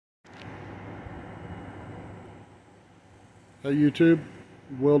Hey YouTube,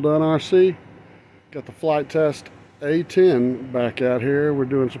 well done RC. Got the Flite Test A-10 back out here. We're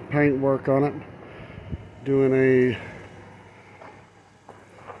doing some paint work on it. Doing a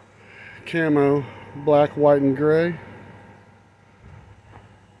camo, black, white, and gray.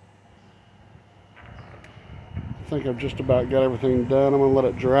 I think I've just about got everything done. I'm gonna let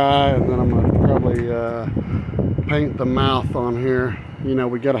it dry and then I'm gonna probably paint the mouth on here. You know,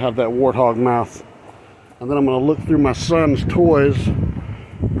 we gotta have that Warthog mouth. And then I'm going to look through my son's toys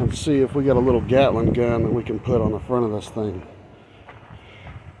and see if we got a little Gatling gun that we can put on the front of this thing.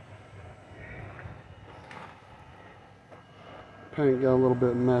 Paint got a little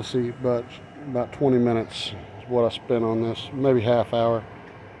bit messy, but about 20 minutes is what I spent on this, maybe half hour.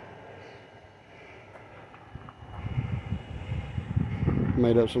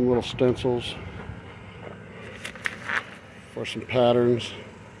 Made up some little stencils for some patterns.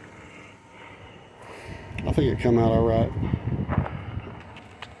 I think it come out all right.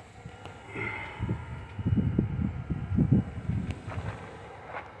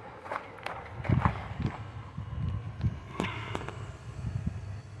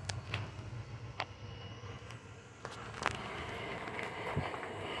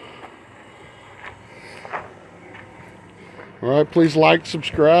 All right, please like,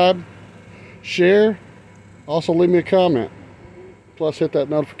 subscribe, share. Also leave me a comment. Plus hit that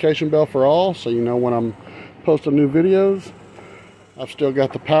notification bell for all so you know when I'm posting new videos. I've still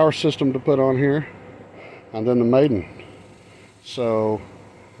got the power system to put on here and then the maiden. So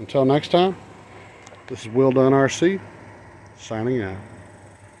until next time, this is Well Done RC signing out.